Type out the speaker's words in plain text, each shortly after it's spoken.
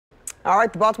All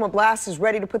right, the Baltimore Blast is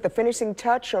ready to put the finishing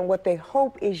touch on what they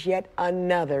hope is yet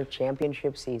another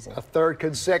championship season. A third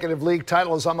consecutive league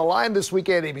title is on the line this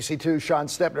weekend. ABC2's Sean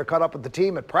Stepner caught up with the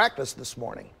team at practice this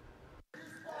morning.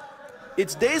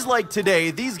 It's days like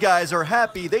today, these guys are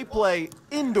happy they play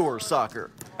indoor soccer.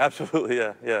 Absolutely,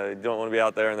 yeah. You don't want to be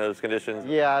out there in those conditions.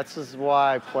 Yeah, that's just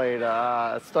why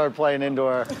I started playing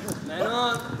indoor.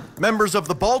 Members of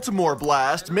the Baltimore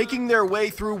Blast making their way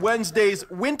through Wednesday's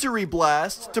wintry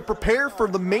blast to prepare for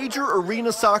the major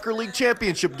Arena Soccer League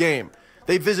championship game.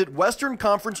 They visit Western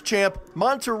Conference champ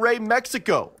Monterrey,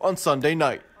 Mexico on Sunday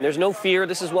night. There's no fear.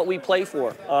 This is what we play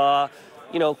for.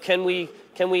 Can we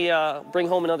bring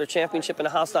home another championship in a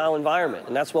hostile environment?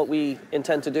 And that's what we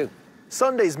intend to do.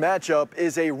 Sunday's matchup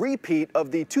is a repeat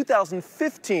of the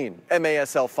 2015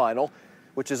 MASL final,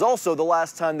 which is also the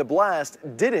last time the Blast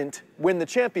didn't win the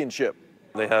championship.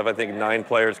 They have, I think, 9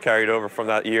 players carried over from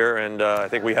that year, and I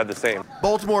think we had the same.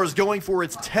 Baltimore is going for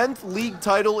its 10th league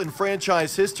title in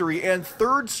franchise history and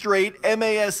 3rd straight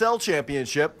MASL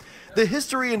championship. The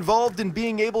history involved in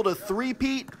being able to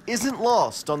three-peat isn't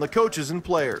lost on the coaches and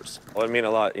players. Well, it means a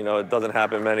lot. You know, it doesn't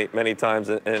happen many times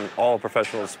in all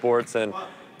professional sports, and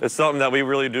it's something that we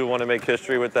really do want to make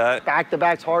history with that.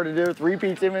 Back-to-back's hard to do.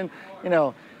 Three-peats even,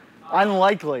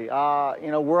 unlikely.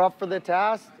 We're up for the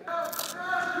task.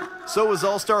 So is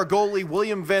all-star goalie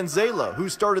William Vanzela, who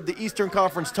started the Eastern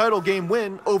Conference title game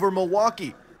win over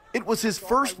Milwaukee. It was his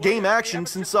first game action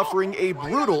since suffering a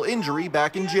brutal injury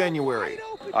back in January.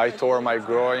 I tore my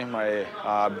groin, my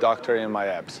abductor, and my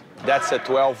abs. That's a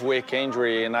 12-week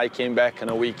injury, and I came back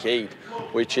in week 8,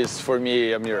 which is, for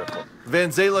me, a miracle.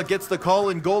 Vanzela gets the call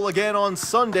and goal again on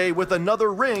Sunday with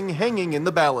another ring hanging in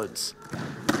the balance.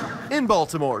 In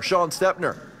Baltimore, Sean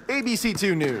Stepner,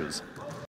 ABC2 News.